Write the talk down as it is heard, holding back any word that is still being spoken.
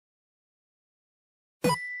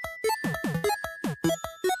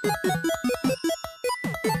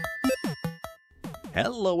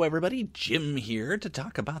Hello everybody, Jim here to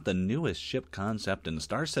talk about the newest ship concept in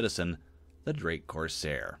Star Citizen, the Drake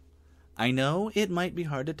Corsair. I know it might be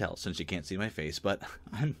hard to tell since you can't see my face, but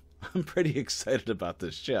I'm pretty excited about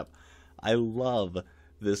this ship. I love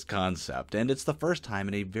this concept, and it's the first time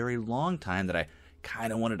in a very long time that I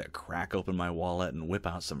kind of wanted to crack open my wallet and whip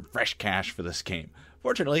out some fresh cash for this game.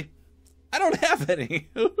 Fortunately, I don't have any.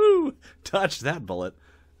 Touch that bullet.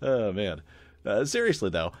 Oh man. Seriously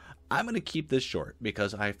though, I'm going to keep this short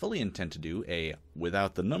because I fully intend to do a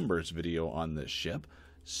without the numbers video on this ship.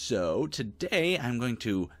 So today I'm going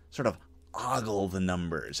to sort of ogle the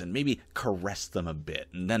numbers and maybe caress them a bit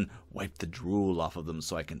and then wipe the drool off of them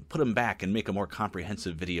so I can put them back and make a more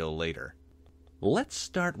comprehensive video later. Let's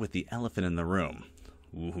start with the elephant in the room.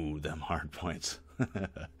 Ooh, them hard points.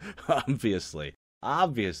 Obviously,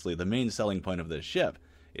 the main selling point of this ship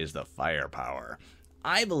is the firepower.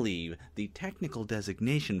 I believe the technical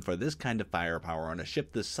designation for this kind of firepower on a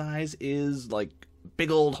ship this size is like big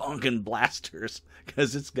old honkin' blasters,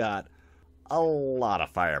 because it's got a lot of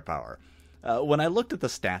firepower. When I looked at the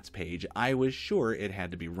stats page, I was sure it had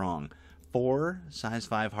to be wrong. 4 size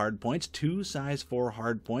 5 hard points, 2 size 4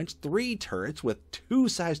 hard points, 3 turrets with 2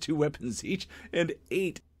 size 2 weapons each, and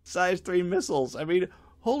 8 size 3 missiles. I mean,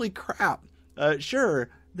 holy crap. Sure,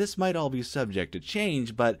 this might all be subject to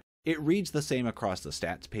change, but it reads the same across the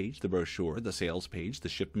stats page, the brochure, the sales page, the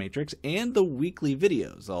ship matrix, and the weekly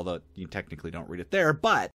videos, although you technically don't read it there.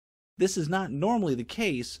 But this is not normally the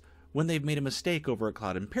case when they've made a mistake over at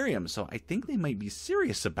Cloud Imperium, so I think they might be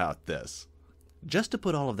serious about this. Just to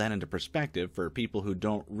put all of that into perspective for people who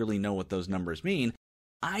don't really know what those numbers mean,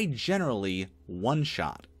 I generally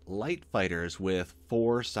one-shot light fighters with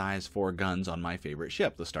 4 size 4 guns on my favorite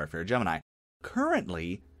ship, the Starfarer Gemini.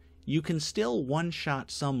 Currently, you can still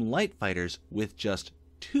one-shot some light fighters with just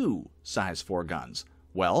 2 size 4 guns.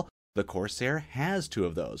 Well, the Corsair has 2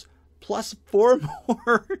 of those, plus 4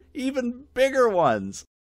 more, even bigger ones.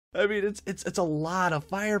 I mean, it's a lot of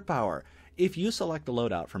firepower. If you select a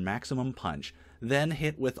loadout for maximum punch, then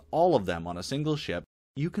hit with all of them on a single ship,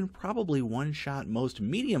 you can probably one-shot most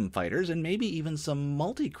medium fighters and maybe even some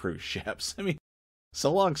multi-crew ships. I mean,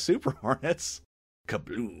 so long Super Hornets.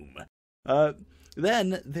 Kabloom.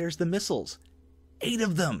 Then there's the missiles. 8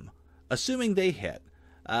 of them. Assuming they hit,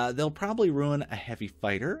 they'll probably ruin a heavy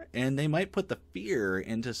fighter, and they might put the fear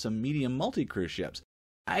into some medium multi-crew ships.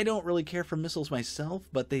 I don't really care for missiles myself,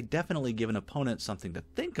 but they definitely give an opponent something to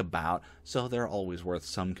think about, so they're always worth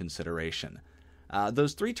some consideration.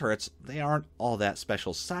 Those 3 turrets, they aren't all that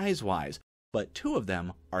special size-wise, but 2 of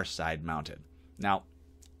them are side-mounted. Now,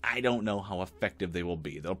 I don't know how effective they will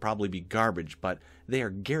be. They'll probably be garbage, but they are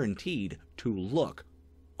guaranteed to look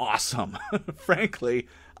awesome. Frankly,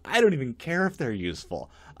 I don't even care if they're useful.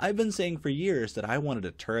 I've been saying for years that I wanted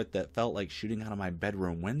a turret that felt like shooting out of my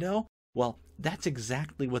bedroom window. Well, that's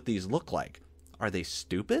exactly what these look like. Are they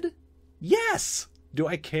stupid? Yes! Do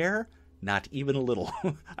I care? Not even a little.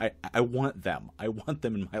 I want them. I want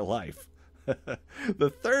them in my life. The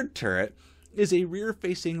third turret is a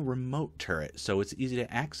rear-facing remote turret, so it's easy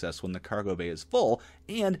to access when the cargo bay is full,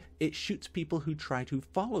 and it shoots people who try to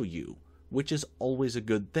follow you, which is always a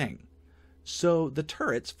good thing. So the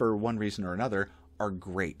turrets, for one reason or another, are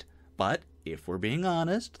great, but if we're being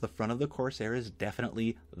honest, the front of the Corsair is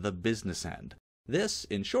definitely the business end. This,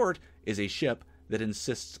 in short, is a ship that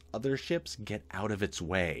insists other ships get out of its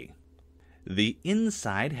way. The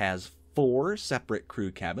inside has 4 separate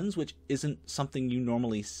crew cabins, which isn't something you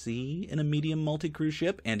normally see in a medium multi-crew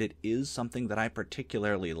ship, and it is something that I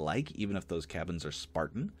particularly like, even if those cabins are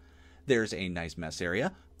Spartan. There's a nice mess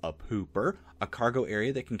area, a pooper, a cargo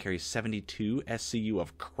area that can carry 72 SCU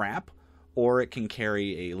of crap, or it can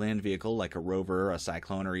carry a land vehicle like a rover, a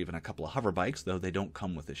cyclone, or even a couple of hover bikes, though they don't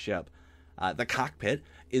come with the ship. The cockpit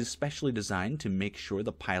is specially designed to make sure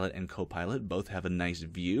the pilot and co-pilot both have a nice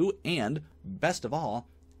view, and, best of all,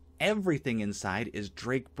 everything inside is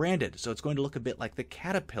Drake branded, so it's going to look a bit like the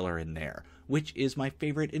Caterpillar in there, which is my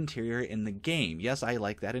favorite interior in the game. Yes, I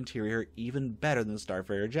like that interior even better than the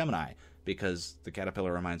Starfarer Gemini, because the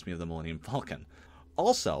Caterpillar reminds me of the Millennium Falcon.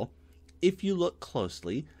 Also, if you look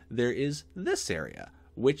closely, there is this area,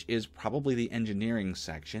 which is probably the engineering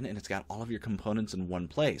section, and it's got all of your components in one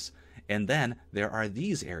place. And then there are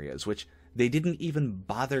these areas, which they didn't even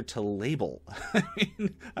bother to label.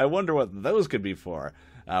 I wonder what those could be for.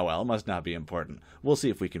 Well, it must not be important. We'll see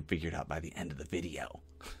if we can figure it out by the end of the video.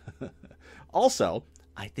 Also,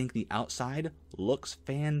 I think the outside looks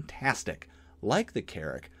fantastic. Like the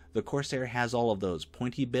Carrack, The Corsair has all of those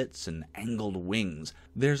pointy bits and angled wings.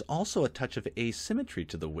 There's also a touch of asymmetry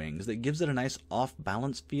to the wings that gives it a nice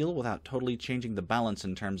off-balance feel without totally changing the balance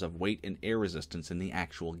in terms of weight and air resistance in the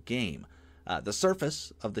actual game. The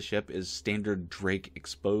surface of the ship is standard Drake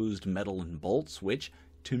exposed metal and bolts, which,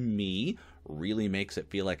 to me, really makes it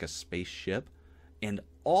feel like a spaceship. And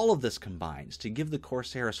all of this combines to give the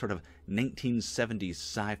Corsair a sort of 1970s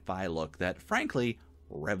sci-fi look that, frankly,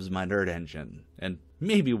 revs my nerd engine. And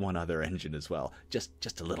maybe one other engine as well.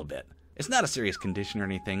 Just a little bit. It's not a serious condition or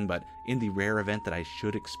anything, but in the rare event that I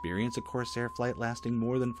should experience a Corsair flight lasting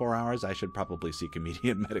more than 4 hours, I should probably seek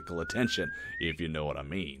immediate medical attention, if you know what I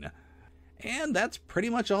mean. And that's pretty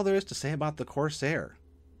much all there is to say about the Corsair.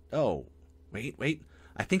 Oh, wait.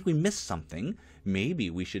 I think we missed something. Maybe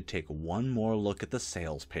we should take one more look at the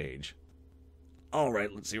sales page.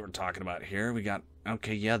 Alright, let's see what we're talking about here. We got,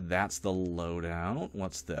 okay, yeah, that's the loadout.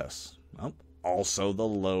 What's this? Oh, also the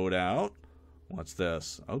loadout. What's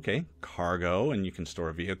this? Okay, cargo, and you can store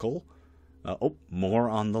a vehicle. Oh, more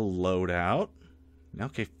on the loadout.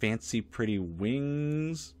 Okay, fancy pretty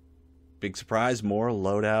wings. Big surprise, more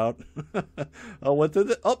loadout. Oh, what's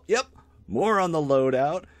it? Oh, yep, more on the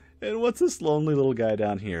loadout. And what's this lonely little guy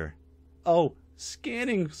down here? Oh,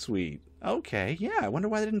 scanning suite. Okay, yeah, I wonder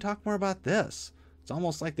why they didn't talk more about this. It's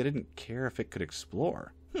almost like they didn't care if it could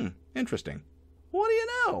explore. Interesting. What do you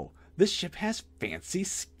know? This ship has fancy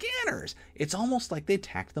scanners. It's almost like they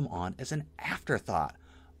tacked them on as an afterthought.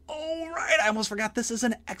 Oh, right, I almost forgot this is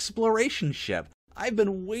an exploration ship. I've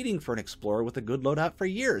been waiting for an explorer with a good loadout for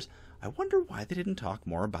years. I wonder why they didn't talk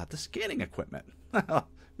more about the scanning equipment.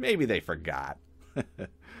 Maybe they forgot.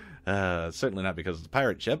 Certainly not because it's a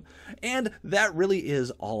pirate ship. And that really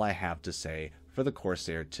is all I have to say for the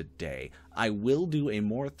Corsair today. I will do a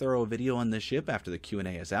more thorough video on this ship after the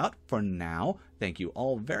Q&A is out. For now, thank you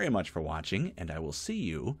all very much for watching, and I will see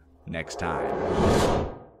you next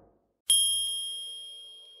time.